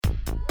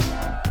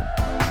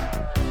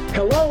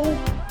Hello?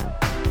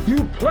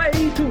 You play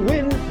to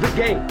win the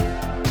game.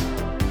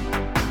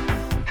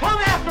 Come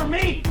after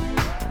me!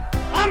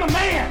 I'm a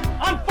man!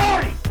 I'm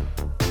 40!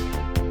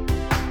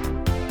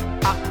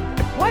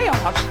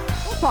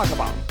 Playoffs? Don't talk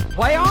about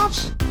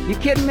playoffs? You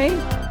kidding me?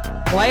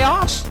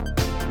 Playoffs?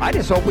 I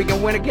just hope we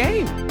can win a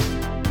game.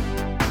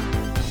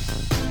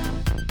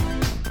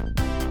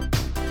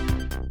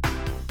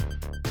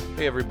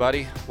 Hey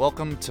everybody,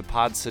 welcome to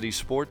Pod City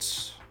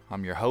Sports.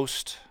 I'm your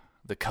host,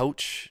 the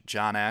coach,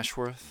 John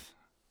Ashworth.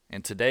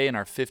 And today in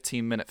our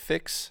 15-minute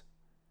fix,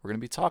 we're going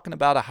to be talking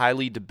about a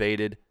highly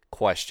debated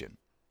question.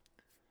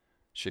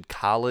 Should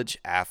college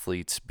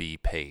athletes be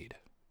paid?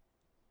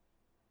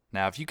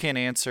 Now, if you can't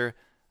answer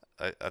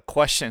a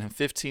question in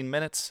 15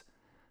 minutes,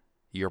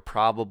 you're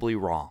probably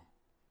wrong.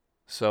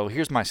 So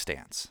here's my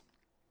stance.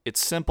 It's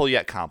simple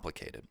yet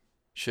complicated.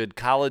 Should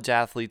college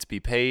athletes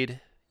be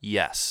paid?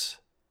 Yes,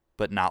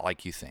 but not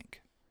like you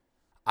think.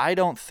 I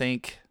don't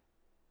think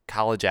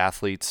college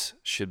athletes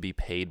should be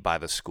paid by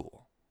the school.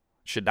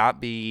 Should not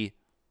be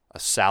a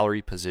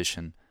salary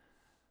position.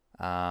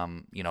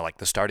 Like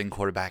the starting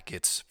quarterback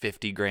gets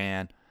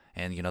 $50,000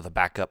 and, the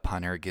backup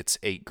punter gets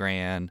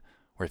 $8,000.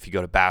 Or if you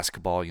go to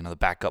basketball, the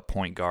backup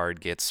point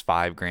guard gets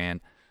 $5,000.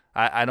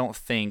 I don't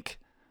think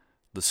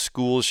the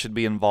schools should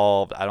be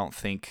involved. I don't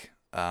think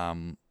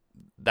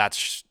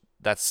that's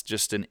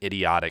just an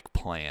idiotic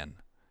plan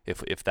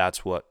if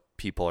that's what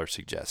people are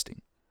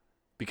suggesting.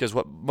 Because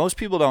what most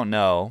people don't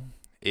know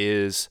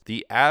is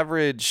the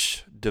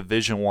average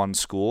Division I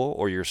school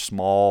or your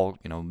small,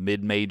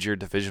 mid-major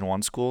Division I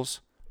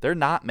schools, they're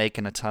not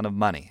making a ton of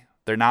money.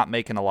 They're not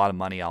making a lot of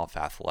money off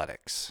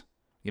athletics.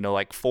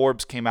 Like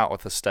Forbes came out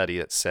with a study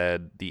that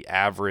said the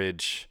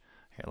average,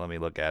 here, let me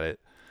look at it.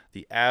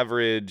 The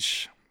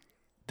average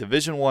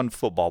Division I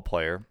football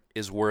player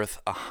is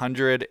worth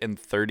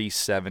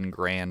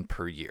 $137,000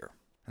 per year.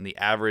 And the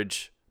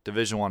average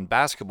Division I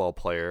basketball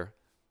player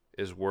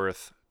is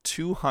worth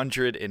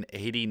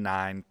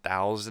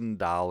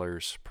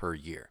 $289,000 per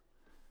year.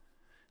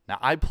 Now,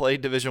 I played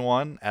Division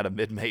I at a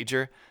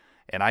mid-major,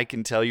 and I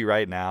can tell you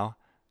right now,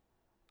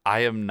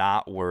 I am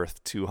not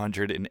worth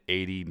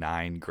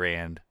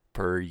 $289,000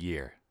 per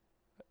year.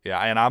 Yeah,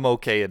 and I'm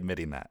okay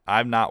admitting that.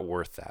 I'm not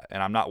worth that,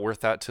 and I'm not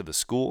worth that to the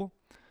school.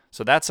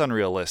 So that's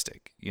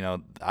unrealistic.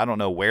 I don't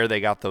know where they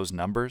got those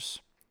numbers.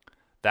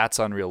 That's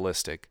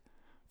unrealistic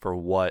for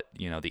what,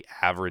 the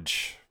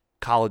average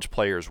college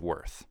player is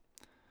worth.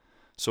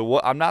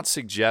 So I'm not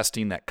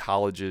suggesting that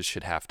colleges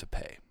should have to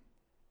pay.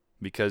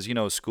 Because,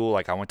 school,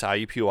 like I went to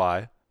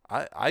IUPUI,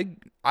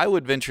 I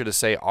would venture to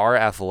say our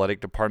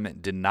athletic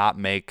department did not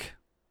make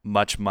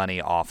much money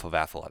off of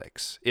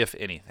athletics, if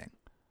anything.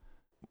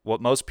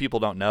 What most people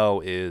don't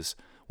know is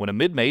when a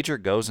mid-major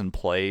goes and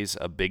plays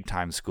a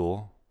big-time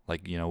school,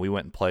 like, we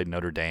went and played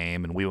Notre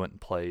Dame, and we went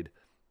and played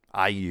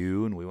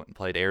IU, and we went and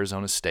played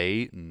Arizona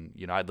State, and,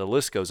 the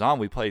list goes on.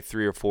 We played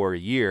 3 or 4 a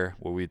year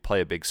where we'd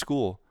play a big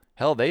school.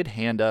 Hell, they'd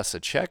hand us a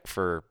check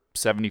for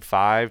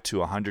 $75,000 to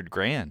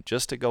 $100,000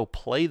 just to go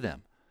play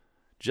them.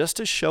 Just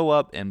to show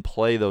up and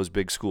play those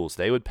big schools,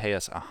 they would pay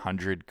us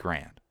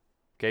 $100,000.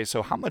 Okay,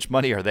 so how much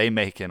money are they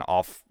making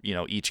off,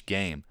 each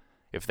game?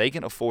 If they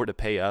can afford to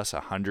pay us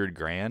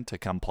 $100,000 to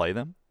come play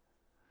them,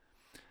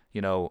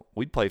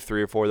 we'd play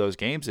 3 or 4 of those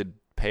games. It'd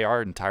pay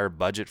our entire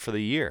budget for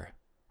the year.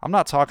 I'm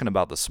not talking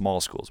about the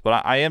small schools,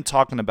 but I am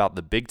talking about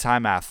the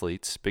big-time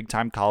athletes,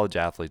 big-time college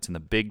athletes, and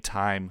the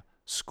big-time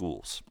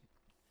schools.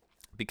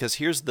 Because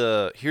here's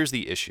the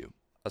issue.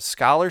 A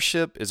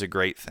scholarship is a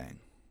great thing.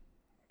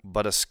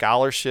 But a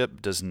scholarship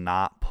does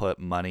not put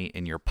money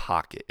in your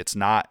pocket. It's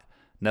not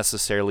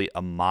necessarily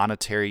a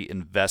monetary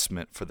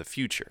investment for the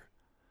future.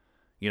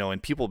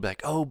 And people be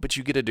like, oh, but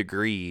you get a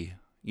degree.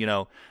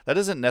 That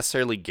doesn't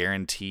necessarily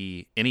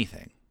guarantee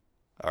anything.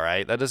 All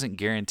right? That doesn't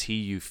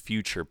guarantee you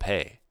future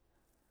pay.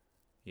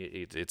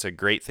 It's a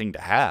great thing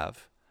to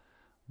have.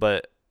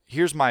 But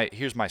here's my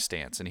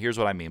stance, and here's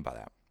what I mean by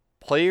that.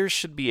 Players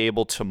should be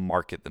able to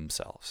market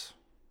themselves.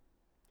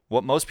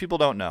 What most people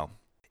don't know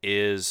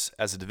is,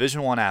 as a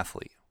Division I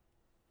athlete,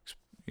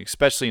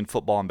 especially in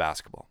football and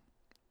basketball,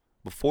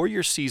 before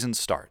your season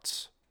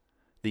starts,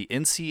 the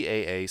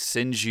NCAA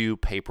sends you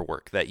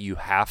paperwork that you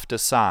have to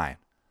sign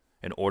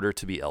in order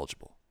to be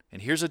eligible.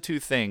 And here's the 2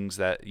 things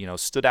that,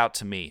 stood out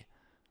to me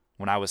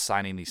when I was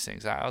signing these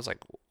things. I was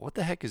like, what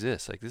the heck is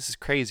this? Like, this is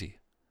crazy.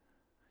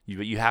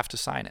 You have to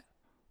sign it.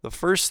 The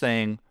first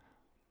thing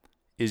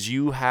is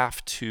you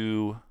have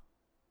to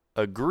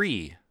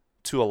agree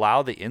to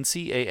allow the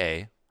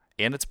NCAA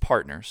and its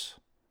partners,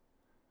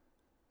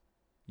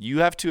 you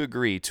have to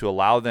agree to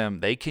allow them,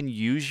 they can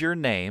use your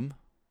name,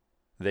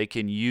 they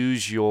can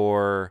use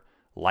your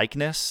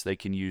likeness, they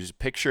can use a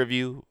picture of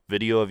you,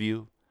 video of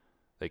you,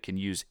 they can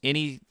use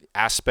any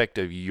aspect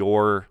of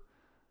your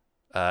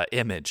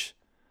image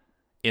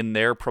in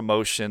their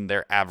promotion,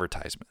 their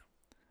advertisement.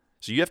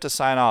 So you have to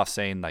sign off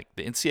saying, like,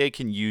 the NCAA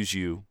can use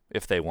you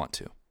if they want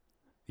to.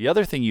 The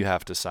other thing you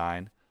have to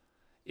sign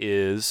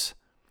is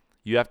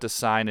you have to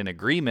sign an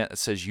agreement that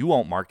says you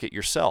won't market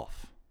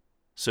yourself.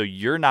 So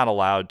you're not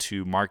allowed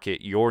to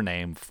market your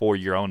name for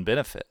your own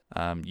benefit.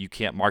 You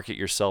can't market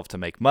yourself to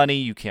make money.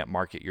 You can't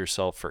market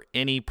yourself for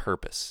any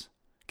purpose.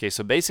 Okay,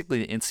 so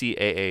basically the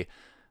NCAA,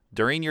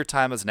 during your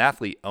time as an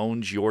athlete,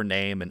 owns your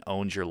name and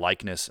owns your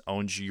likeness,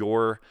 owns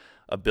your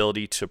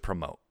ability to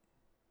promote.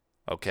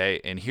 Okay,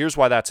 and here's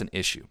why that's an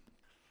issue.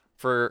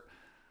 For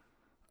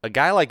a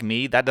guy like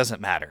me, that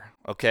doesn't matter.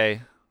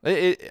 Okay,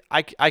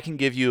 I can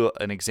give you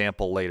an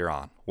example later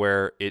on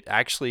where it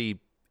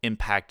actually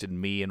impacted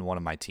me and one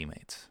of my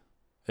teammates.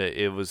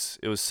 It was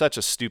such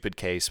a stupid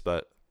case,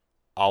 but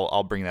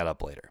I'll bring that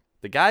up later.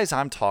 The guys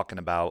I'm talking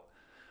about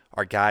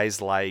are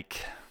guys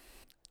like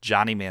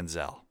Johnny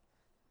Manziel,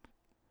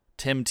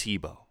 Tim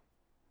Tebow,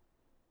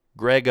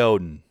 Greg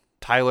Oden,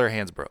 Tyler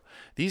Hansbrough.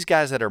 These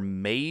guys that are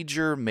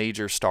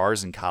major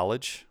stars in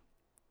college,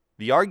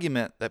 the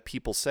argument that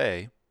people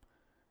say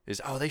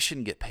is, oh, they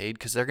shouldn't get paid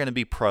because they're going to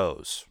be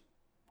pros,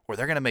 or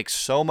they're going to make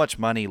so much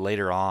money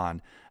later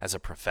on as a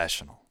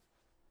professional.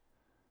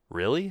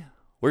 Really?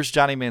 Where's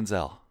Johnny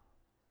Manziel?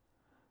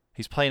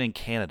 He's playing in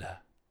Canada.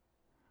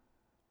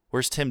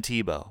 Where's Tim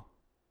Tebow?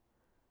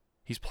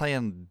 He's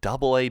playing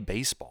AA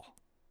baseball.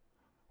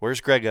 Where's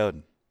Greg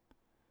Oden?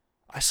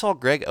 I saw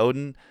Greg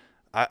Oden.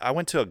 I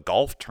went to a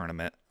golf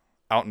tournament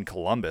out in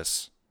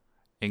Columbus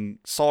and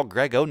saw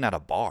Greg Oden at a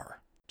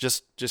bar,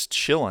 just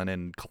chilling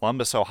in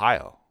Columbus,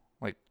 Ohio.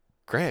 Like,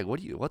 Greg,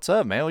 what's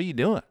up, man? What are you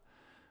doing?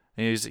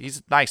 And he's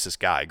the nicest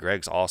guy.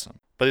 Greg's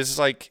awesome. But it's just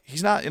like,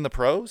 he's not in the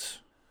pros.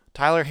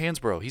 Tyler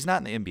Hansbrough, he's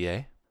not in the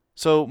NBA.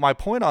 So my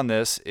point on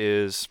this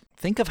is,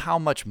 think of how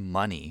much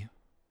money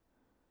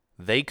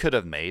they could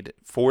have made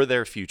for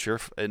their future,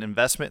 an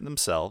investment in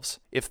themselves,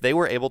 if they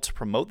were able to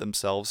promote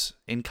themselves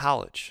in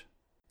college.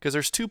 Because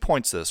there's 2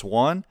 points to this.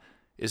 One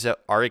is that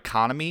our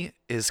economy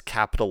is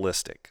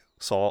capitalistic.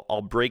 So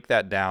I'll break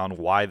that down,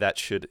 why that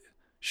should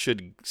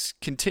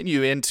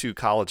continue into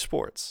college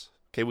sports.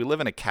 Okay, we live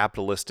in a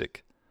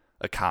capitalistic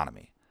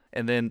economy.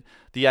 And then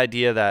the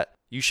idea that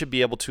you should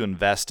be able to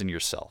invest in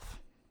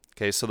yourself.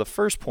 Okay, so the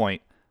first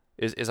point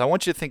is I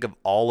want you to think of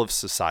all of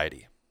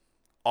society.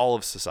 All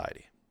of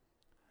society.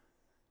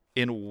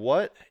 In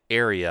what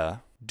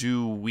area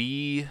do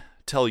we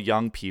tell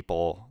young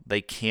people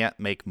they can't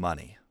make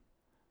money?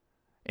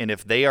 And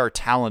if they are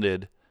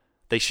talented,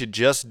 they should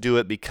just do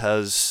it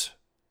because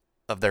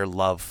of their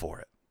love for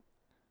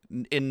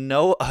it. In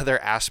no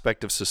other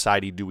aspect of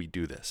society do we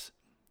do this.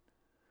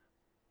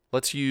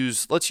 Let's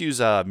use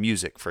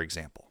music, for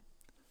example.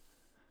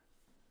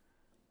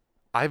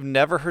 I've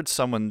never heard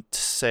someone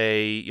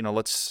say,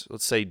 let's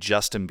say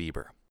Justin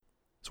Bieber.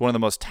 He's one of the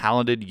most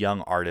talented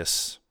young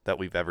artists that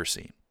we've ever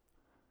seen.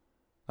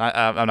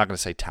 I'm not going to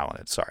say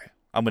talented, sorry.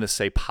 I'm going to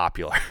say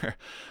popular.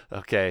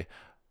 Okay.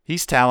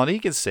 He's talented, he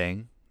can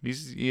sing.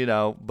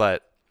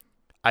 But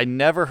I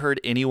never heard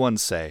anyone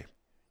say,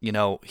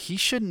 he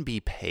shouldn't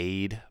be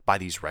paid by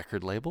these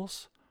record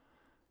labels.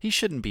 He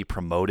shouldn't be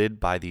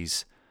promoted by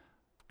these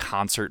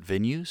concert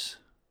venues.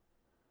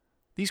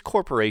 These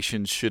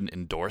corporations shouldn't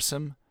endorse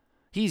him.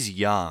 He's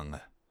young.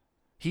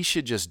 He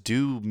should just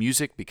do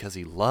music because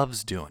he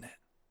loves doing it.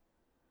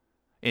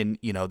 And,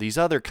 these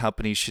other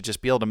companies should just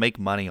be able to make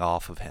money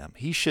off of him.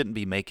 He shouldn't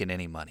be making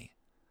any money.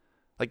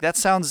 Like, that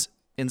sounds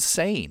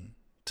insane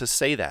to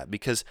say that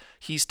because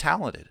he's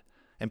talented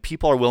and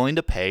people are willing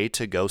to pay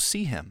to go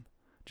see him,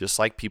 just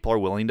like people are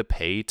willing to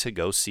pay to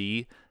go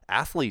see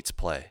athletes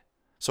play.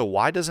 So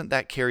why doesn't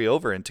that carry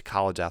over into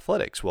college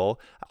athletics? Well,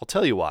 I'll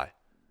tell you why.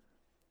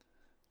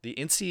 The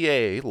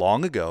NCAA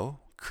long ago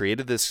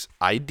created this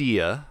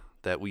idea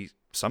that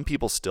some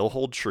people still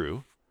hold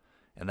true,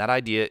 and that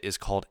idea is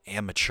called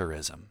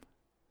amateurism.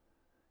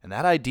 And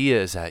that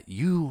idea is that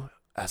you,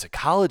 as a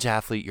college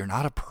athlete, you're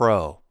not a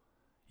pro.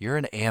 You're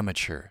an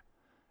amateur.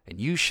 And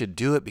you should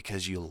do it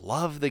because you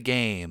love the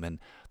game, and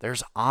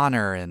there's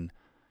honor, and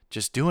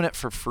just doing it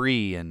for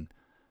free, and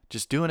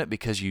just doing it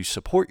because you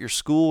support your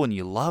school and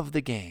you love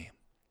the game.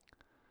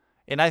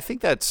 And I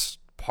think that's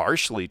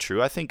partially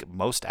true. I think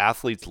most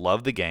athletes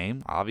love the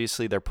game.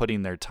 Obviously, they're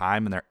putting their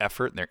time and their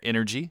effort and their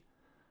energy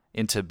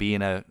into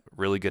being a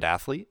really good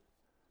athlete.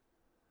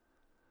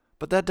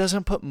 But that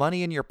doesn't put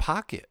money in your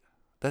pocket.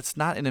 That's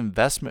not an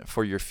investment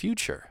for your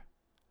future.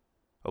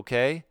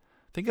 Okay?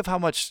 Think of how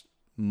much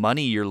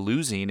money you're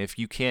losing if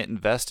you can't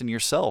invest in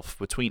yourself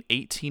between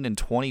 18 and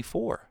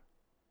 24.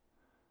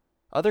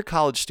 Other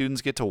college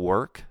students get to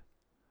work.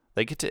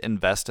 They get to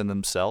invest in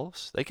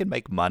themselves. They can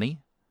make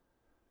money.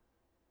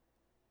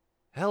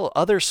 Hell,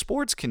 other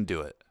sports can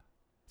do it.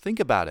 Think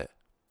about it.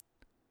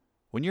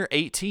 When you're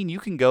 18, you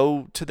can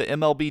go to the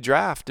MLB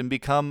draft and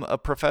become a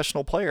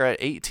professional player at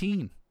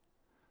 18.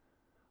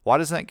 Why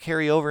doesn't that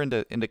carry over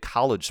into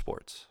college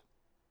sports?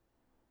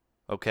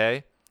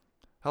 Okay?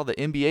 Hell, the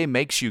NBA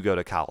makes you go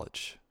to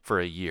college for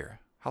a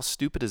year. How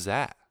stupid is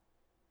that?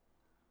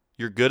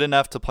 You're good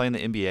enough to play in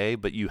the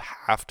NBA, but you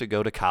have to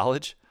go to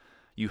college?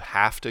 You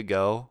have to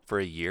go for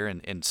a year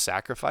and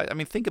sacrifice? I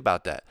mean, think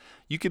about that.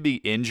 You could be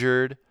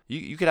injured.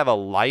 You could have a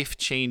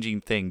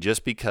life-changing thing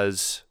just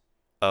because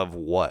of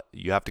what?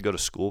 You have to go to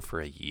school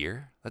for a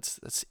year?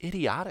 That's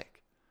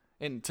idiotic.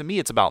 And to me,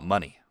 it's about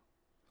money.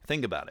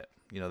 Think about it.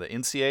 The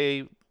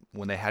NCAA,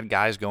 when they had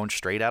guys going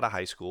straight out of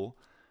high school,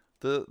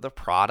 the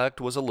product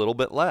was a little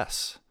bit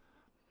less.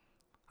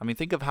 I mean,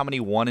 think of how many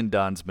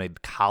one-and-dones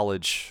made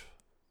college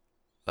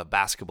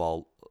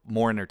basketball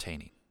more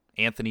entertaining.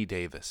 Anthony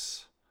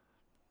Davis.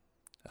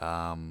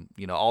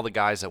 All the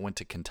guys that went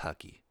to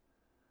Kentucky.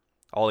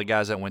 All the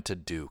guys that went to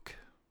Duke.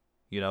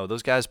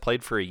 Those guys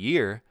played for a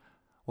year.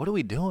 What are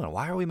we doing?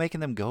 Why are we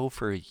making them go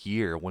for a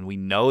year when we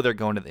know they're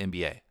going to the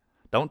NBA?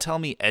 Don't tell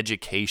me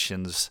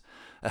education's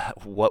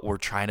what we're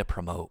trying to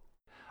promote.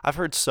 I've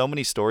heard so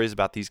many stories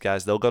about these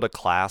guys. They'll go to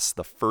class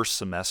the first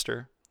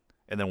semester,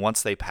 and then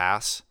once they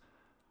pass,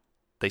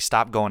 they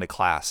stop going to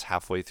class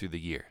halfway through the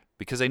year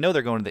because they know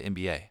they're going to the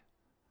NBA.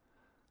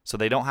 So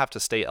they don't have to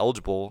stay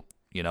eligible,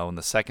 in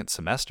the second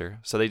semester,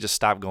 so they just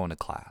stop going to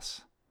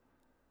class.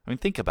 I mean,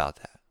 think about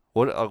that.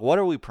 What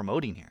are we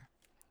promoting here?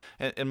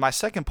 And my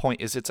second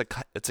point is it's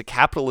a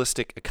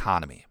capitalistic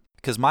economy,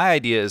 because my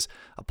idea is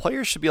a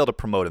player should be able to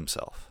promote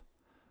himself.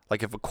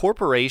 Like if a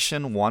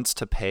corporation wants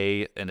to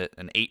pay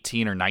an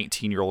 18 or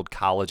 19-year-old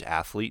college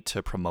athlete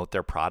to promote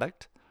their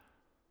product,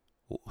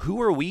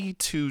 who are we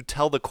to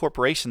tell the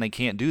corporation they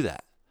can't do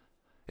that?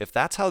 If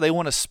that's how they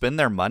want to spend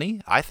their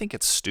money, I think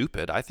it's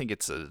stupid. I think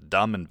it's a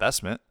dumb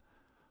investment.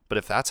 But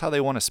if that's how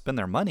they want to spend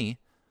their money,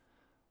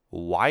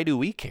 why do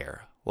we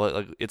care?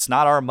 Well, it's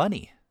not our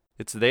money.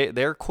 It's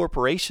their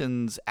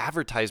corporation's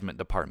advertisement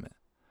department.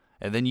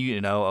 And then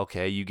you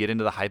get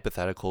into the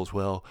hypotheticals.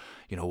 Well,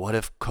 what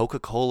if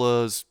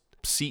Coca-Cola's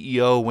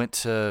CEO went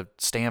to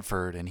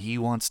Stanford and he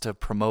wants to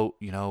promote,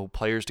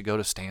 players to go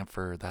to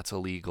Stanford? That's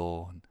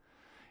illegal. And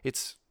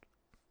it's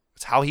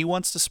how he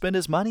wants to spend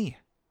his money.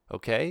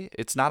 Okay?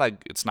 It's not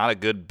a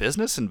good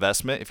business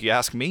investment if you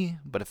ask me,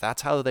 but if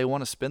that's how they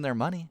want to spend their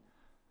money.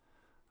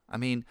 I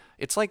mean,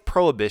 it's like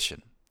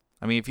prohibition.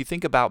 I mean, if you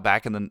think about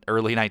back in the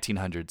early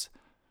 1900s,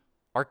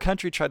 our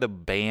country tried to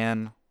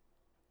ban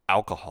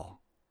alcohol.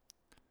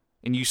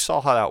 And you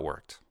saw how that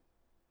worked.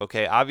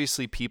 Okay,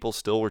 obviously people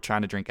still were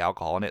trying to drink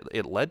alcohol, and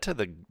it led to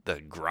the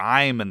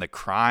grime and the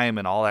crime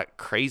and all that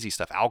crazy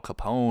stuff, Al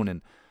Capone,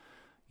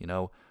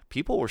 and,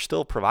 people were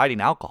still providing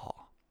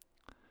alcohol.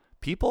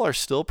 People are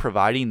still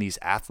providing these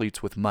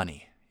athletes with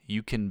money.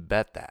 You can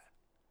bet that.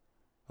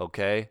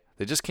 Okay?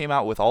 They just came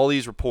out with all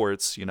these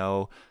reports,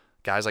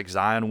 guys like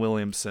Zion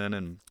Williamson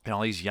and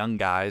all these young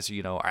guys,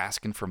 are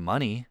asking for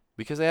money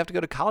because they have to go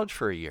to college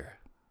for a year.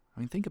 I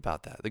mean, think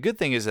about that. The good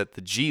thing is that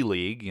the G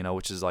League,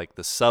 which is like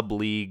the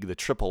sub-league, the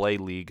AAA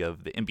league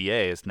of the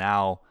NBA, is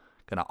now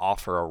going to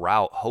offer a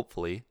route,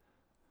 hopefully,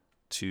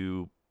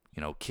 to,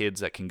 kids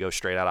that can go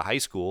straight out of high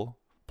school,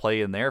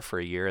 play in there for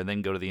a year, and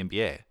then go to the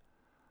NBA.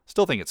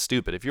 Still think it's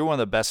stupid. If you're one of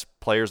the best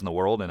players in the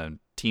world and a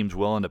team's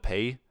willing to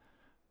pay,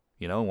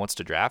 and wants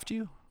to draft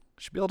you, you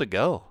should be able to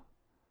go.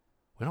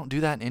 We don't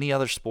do that in any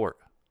other sport.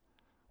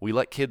 We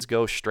let kids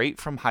go straight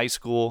from high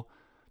school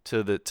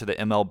to the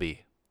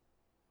MLB.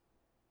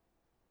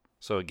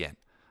 So again,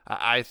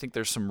 I think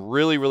there's some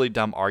really, really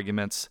dumb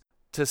arguments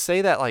to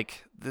say that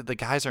like the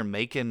guys are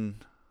making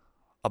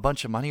a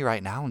bunch of money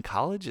right now in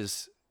college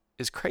is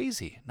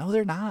crazy. No,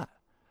 they're not.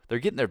 They're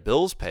getting their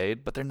bills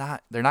paid, but they're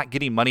not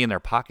getting money in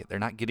their pocket. They're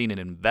not getting an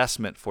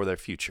investment for their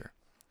future.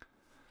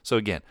 So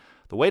again,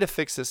 the way to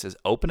fix this is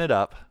open it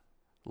up,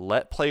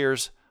 let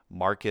players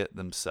market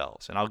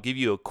themselves. And I'll give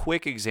you a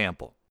quick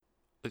example.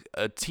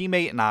 A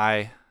teammate and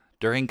I,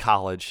 during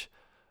college,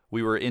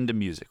 we were into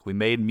music. We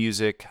made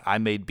music. I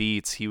made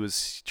beats. He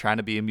was trying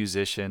to be a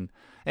musician.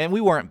 And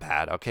we weren't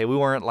bad, okay? We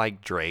weren't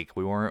like Drake.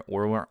 We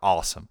weren't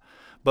awesome.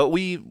 But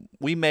we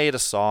made a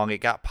song. It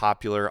got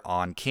popular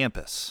on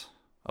campus,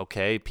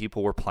 okay?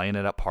 People were playing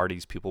it at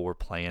parties. People were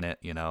playing it,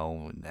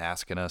 and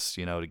asking us,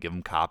 to give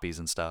them copies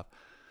and stuff.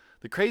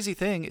 The crazy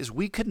thing is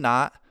we could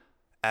not,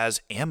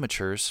 as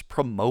amateurs,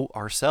 promote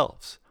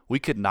ourselves. We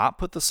could not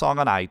put the song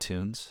on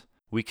iTunes.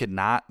 We could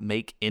not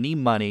make any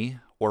money,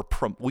 or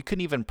we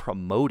couldn't even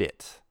promote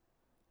it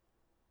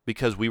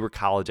because we were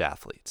college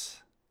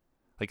athletes.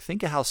 Like,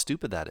 think of how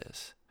stupid that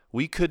is.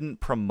 We couldn't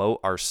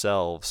promote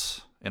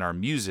ourselves in our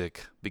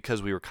music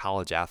because we were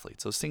college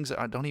athletes. Those things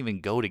don't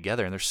even go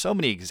together. And there's so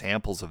many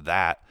examples of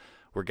that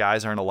where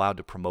guys aren't allowed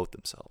to promote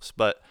themselves.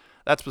 But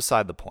that's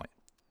beside the point.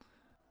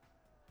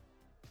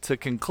 To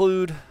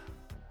conclude,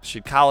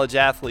 should college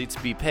athletes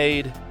be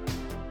paid?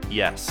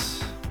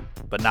 Yes,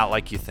 but not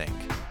like you think.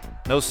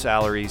 No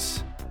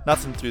salaries,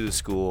 nothing through the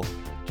school.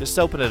 Just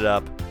open it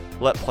up,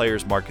 let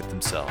players market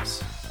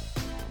themselves.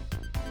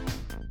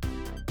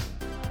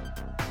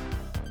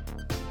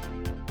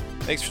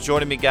 Thanks for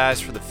joining me, guys,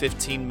 for the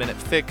 15-minute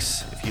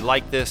fix. If you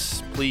like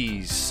this,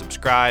 please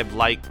subscribe,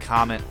 like,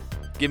 comment,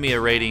 give me a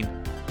rating,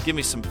 give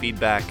me some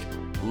feedback.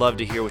 Love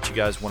to hear what you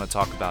guys want to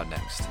talk about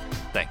next.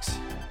 Thanks.